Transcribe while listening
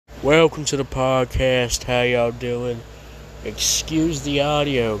Welcome to the podcast. How y'all doing? Excuse the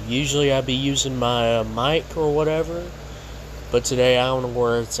audio. Usually I'd be using my mic or whatever, but today I don't know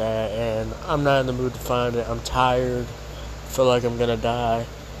where it's at, and I'm not in the mood to find it. I'm tired. Feel like I'm gonna die.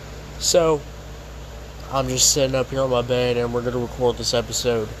 So, I'm just sitting up here on my bed, and we're gonna record this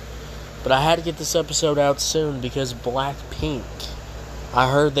episode. But I had to get this episode out soon because Blackpink. I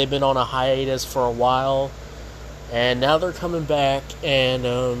heard they've been on a hiatus for a while, and now they're coming back, and,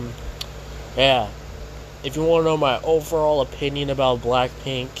 yeah. If you want to know my overall opinion about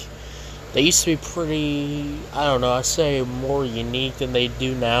Blackpink, they used to be pretty, I'd say more unique than they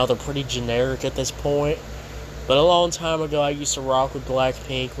do now. They're pretty generic at this point. But a long time ago, I used to rock with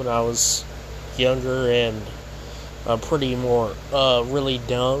Blackpink when I was younger and pretty more, really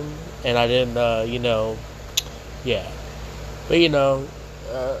dumb. And I didn't, yeah. But,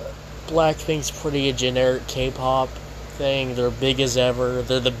 Blackpink's pretty a generic K-pop thing. They're big as ever.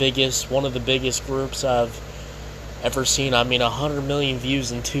 They're one of the biggest groups I've ever seen. 100 million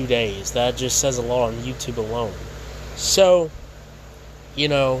views in 2 days. That just says a lot on YouTube alone. So,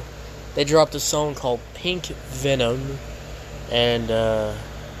 they dropped a song called Pink Venom, and,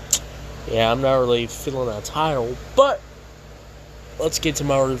 I'm not really feeling that title, but let's get to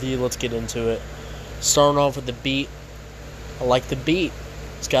my review. Let's get into it. Starting off with the beat. I like the beat.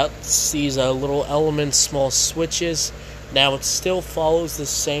 It's got these little elements, small switches. Now, it still follows the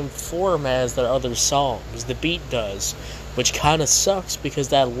same format as their other songs. The beat does, which kind of sucks because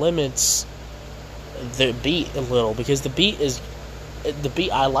that limits the beat a little. Because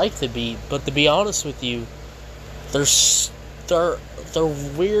I like the beat, but to be honest with you, their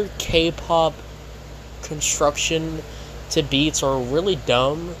weird K-pop construction to beats are really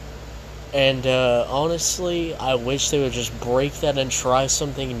dumb. And, honestly, I wish they would just break that and try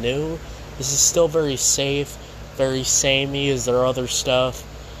something new. This is still very safe, very samey as their other stuff.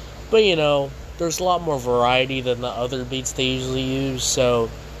 But, there's a lot more variety than the other beats they usually use, so,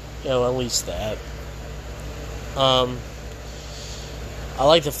 at least that. I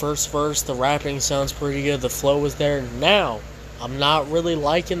like the first verse. The rapping sounds pretty good. The flow was there. Now, I'm not really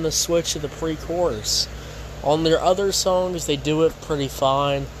liking the switch to the pre-chorus. On their other songs, they do it pretty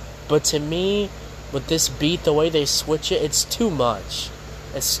fine. But to me, with this beat, the way they switch it, it's too much.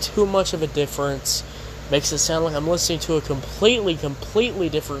 It's too much of a difference. Makes it sound like I'm listening to a completely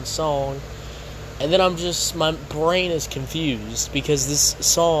different song. And then my brain is confused because this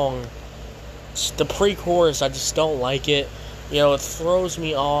song, the pre-chorus, I just don't like it. It throws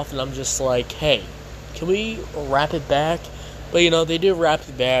me off, and I'm just like, hey, can we wrap it back? But, they do wrap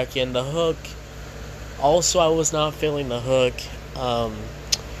it back, and the hook, also I was not feeling the hook.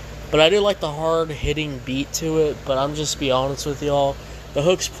 But I do like the hard-hitting beat to it, but I'm just be honest with y'all, the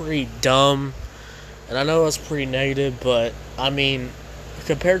hook's pretty dumb, and I know that's pretty negative, but,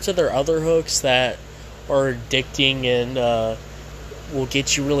 compared to their other hooks that are addicting and will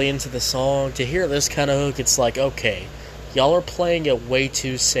get you really into the song, to hear this kind of hook, it's like, okay, y'all are playing it way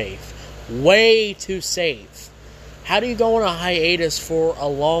too safe. Way too safe. How do you go on a hiatus for a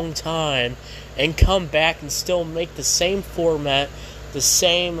long time and come back and still make the same format, the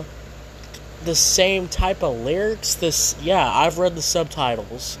same type of lyrics? I've read the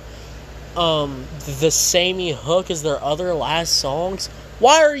subtitles. The samey hook as their other last songs.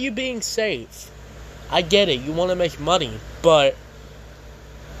 Why are you being safe? I get it, you want to make money, but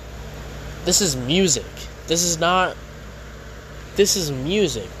this is music. This is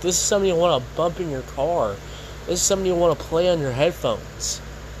music. This is something you want to bump in your car. This is something you want to play on your headphones.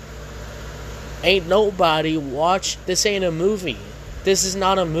 Ain't nobody watch. This ain't a movie. This is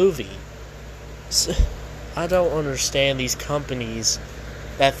not a movie. I don't understand these companies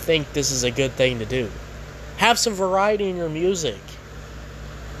that think this is a good thing to do. Have some variety in your music.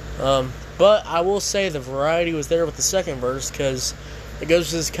 But I will say the variety was there with the second verse because it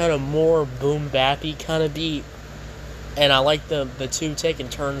goes to this kind of more boom-bappy kind of beat. And I like the two taking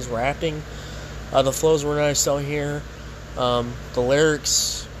turns rapping. The flows were nice on here. The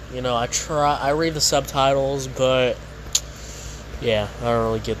lyrics, I read the subtitles, but yeah, I don't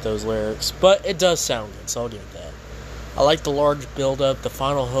really get those lyrics. But it does sound good, so I'll give it that. I like the large build-up. The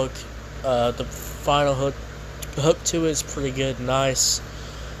final hook to it is pretty good, nice.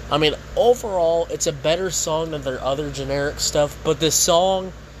 Overall, it's a better song than their other generic stuff, but this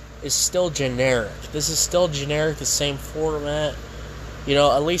song is still generic. This is still generic, the same format.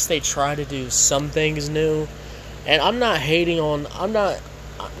 At least they try to do some things new. And I'm not hating on...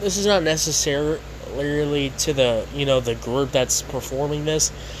 This is not necessarily to the, the group that's performing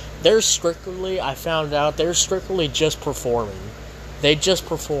this. I found out, they're strictly just performing. They just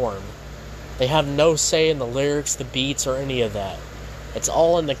perform. They have no say in the lyrics, the beats, or any of that. It's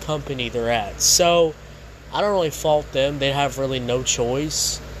all in the company they're at. So, I don't really fault them. They have really no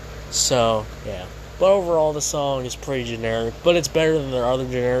choice. So, yeah. But overall, the song is pretty generic. But it's better than their other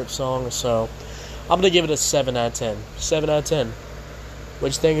generic songs. So, I'm going to give it a 7 out of 10. 7 out of 10.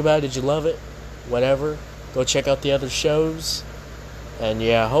 What'd you think about it? Did you love it? Whatever. Go check out the other shows. And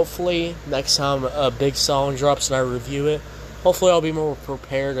yeah, hopefully next time a big song drops and I review it, hopefully I'll be more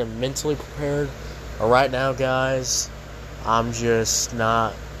prepared and mentally prepared. But right now, guys, I'm just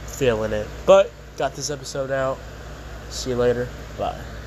not feeling it. But, got this episode out. See you later. Bye.